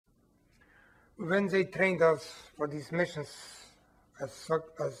when they trained us for these missions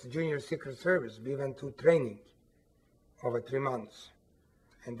as junior Secret Service, we went to training over 3 months.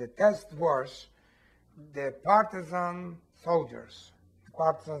 And the test was the partisan soldiers, the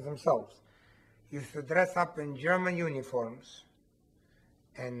partisans themselves, used to dress up in German uniforms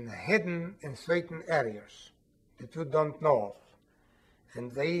and hidden in certain areas that you don't know of.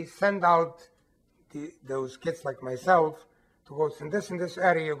 And they send out those kids like myself to go in this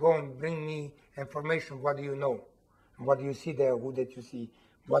area, go and bring me information. What do you know? What do you see there? Who did you see?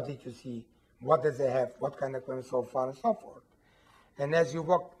 What did you see? What did they have? What kind of equipment, so far and so forth. And as you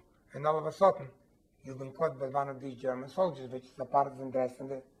walk, and all of a sudden, you've been caught by one of these German soldiers, which is a partisan dress in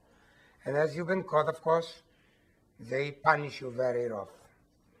there. And as you've been caught, of course, they punish you very rough.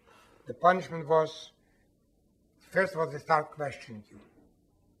 The punishment was, first of all, they start questioning you.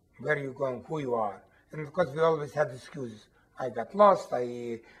 Where are you going? Who you are? And of course, we always had excuses. I got lost.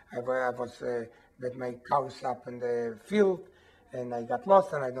 I was with my cows up in the field, and I got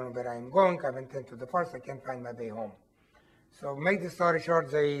lost, and I don't know where I'm going. I went into the forest. I can't find my way home. So make the story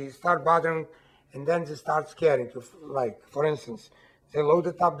short, they start bothering, and then they start scaring you. Like, for instance, they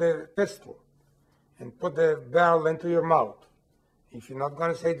loaded up the pistol and put the barrel into your mouth. If you're not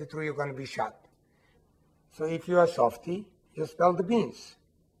going to say the truth, you're going to be shot. So if you're a softy, you spill the beans.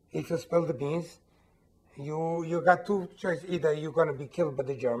 If you spill the beans, you got two choices. Either you're going to be killed by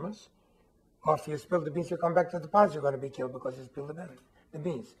the Germans, or if you spill the beans, you come back to the palace, you're going to be killed because you spilled the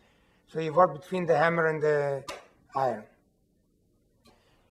beans. So you work between the hammer and the iron.